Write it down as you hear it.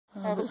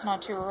I was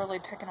not too early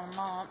picking them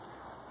up.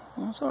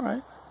 That's all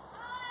right.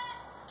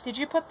 Did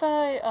you put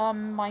the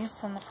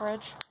mice in the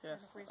fridge?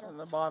 Yes, in the freezer? on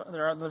the bottom.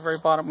 They're on the very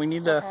bottom. We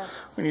need to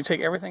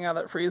take everything out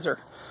of that freezer.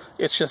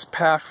 It's just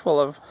packed full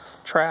of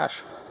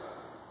trash.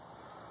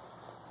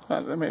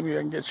 Maybe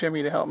I can get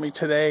Jimmy to help me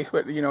today,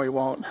 but you know he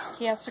won't.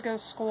 He has to go to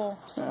school,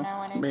 so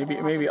now I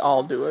need maybe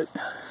I'll do it.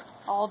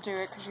 I'll do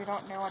it because you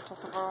don't know what to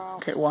throw.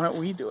 Okay, why don't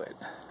we do it?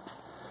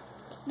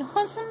 No, it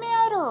doesn't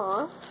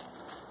matter.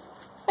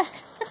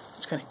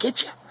 It's gonna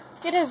get you.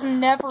 It has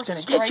never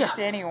struck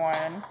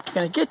anyone. It's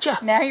gonna get you.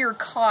 Now you're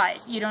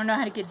caught. You don't know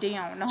how to get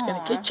down. It's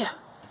gonna get you.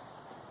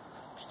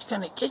 It's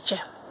gonna get you.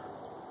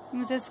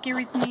 Is that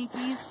scary,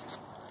 snakies?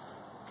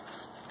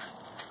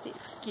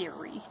 It's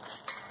scary.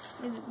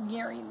 It's a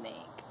scary snake.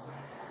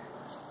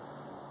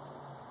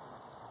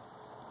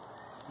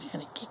 It's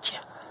gonna get you.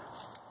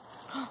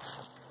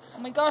 Oh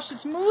my gosh,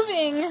 it's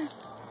moving!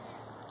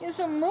 It's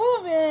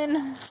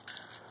moving!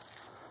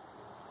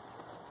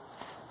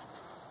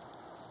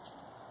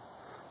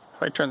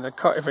 If I turn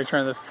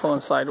the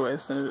phone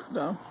sideways, then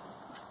the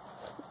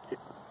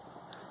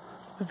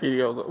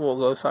video will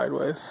go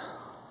sideways.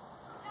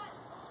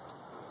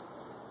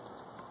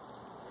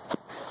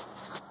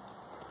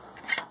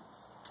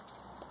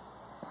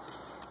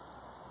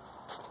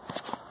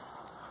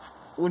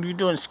 What are you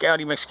doing,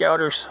 Scouty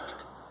McScouters?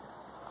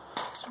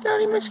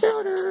 Scouty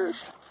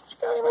McScouters!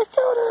 Scouty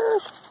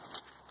McScouters!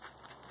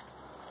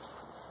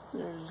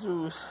 There's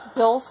Zeus.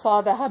 Bill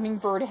saw the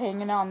hummingbird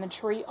hanging on the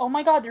tree. Oh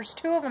my god, there's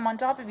two of them on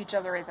top of each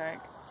other, I think.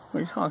 What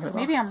are you talking about?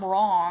 Maybe I'm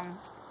wrong.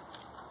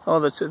 Oh,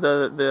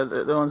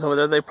 the ones over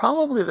there. They're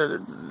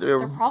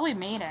probably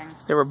mating.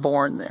 They were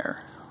born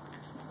there.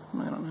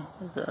 I don't know.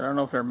 I don't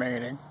know if they're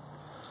mating.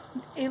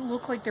 It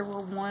looked like there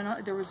was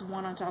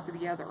one on top of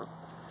the other.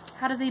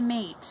 How do they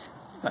mate?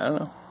 I don't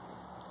know.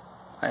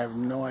 I have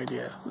no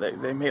idea.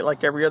 They mate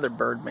like every other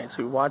bird mates.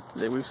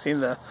 We've seen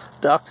the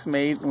ducks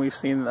mate, and we've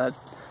seen the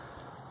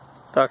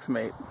ducks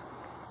mate.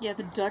 Yeah,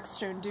 the ducks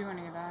don't do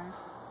anything.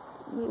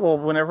 Well,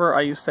 whenever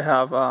I used to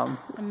have a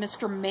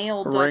Mr.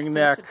 Male duck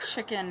ringneck piece of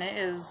chicken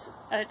is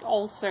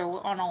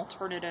also an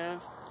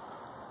alternative.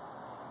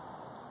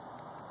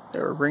 They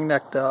were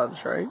ringneck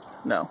doves, right?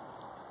 No.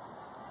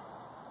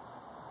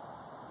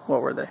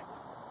 What were they?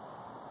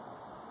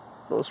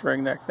 Those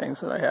ringneck things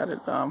that I had in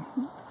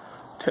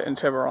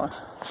Tiburon.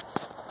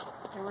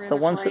 They were either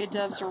gray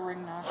doves or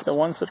ringnecks. The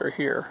ones that are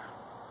here.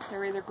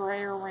 They're either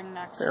gray or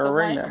ringnecks. They're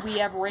ringnecks. We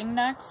have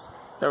ringnecks,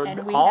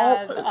 and we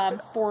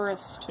have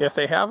forest. If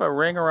they have a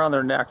ring around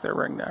their neck, they're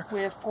ringnecks.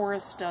 We have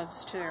forest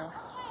doves too.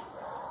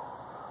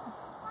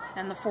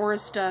 And the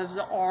forest doves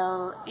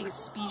are a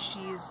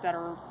species that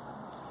are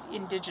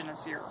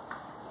indigenous here.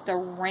 The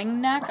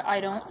ringneck,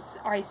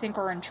 I think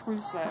are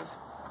intrusive.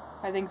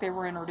 I think they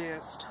were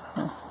introduced.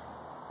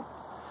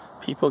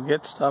 People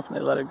get stuff and they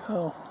let it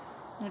go.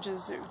 Which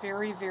is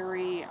very,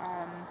 very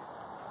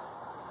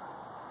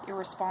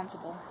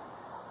irresponsible.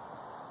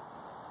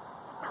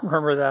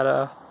 Remember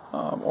that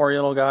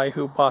Oriental guy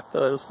who bought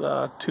those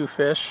two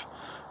fish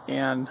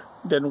and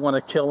didn't want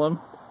to kill them,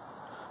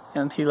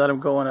 and he let them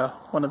go in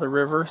one of the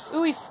rivers?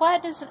 Ooh, he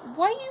flattened his...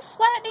 Why are you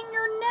flattening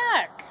your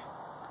neck?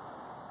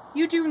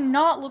 You do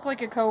not look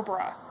like a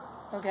cobra,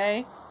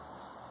 okay?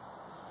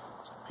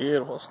 It's a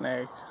beautiful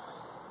snake.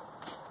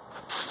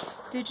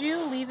 Did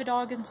you leave a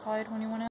dog inside when you went out?